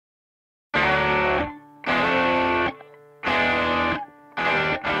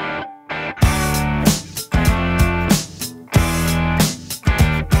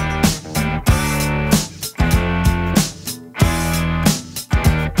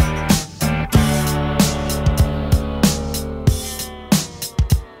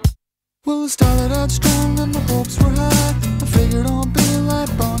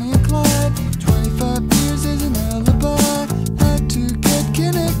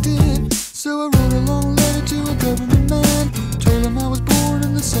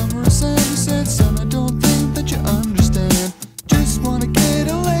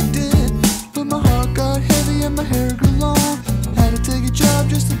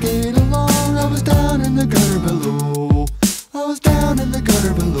get along. I was down in the gutter below. I was down in the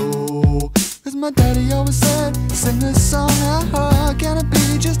gutter below. Cause my daddy always said, sing this song, how can it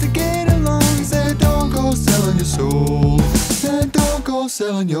be just to get along? He said, don't go selling your soul. He said, don't go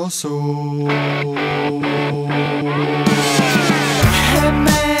selling your soul. Hey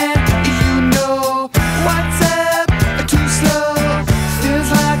man, you know what's up? Too slow. Feels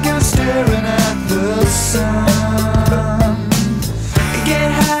like I'm staring at the sun.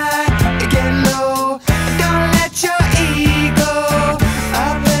 Get high, get low. Don't let your ego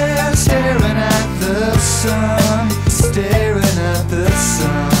out there staring at the sun, staring at the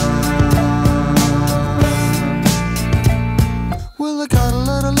sun. Well, I got a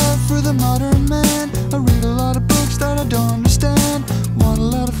lot of love for the modern man. I read a lot of books that I don't understand. Want a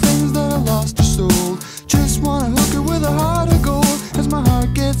lot of things that I lost or sold. Just wanna hook it with a heart of gold. As my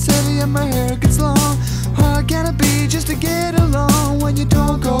heart gets heavy and my hair gets long, how can it be just to get along when you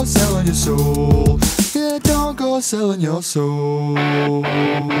don't go selling your soul? Yeah, don't go selling your soul.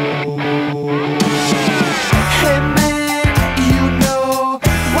 Hey man,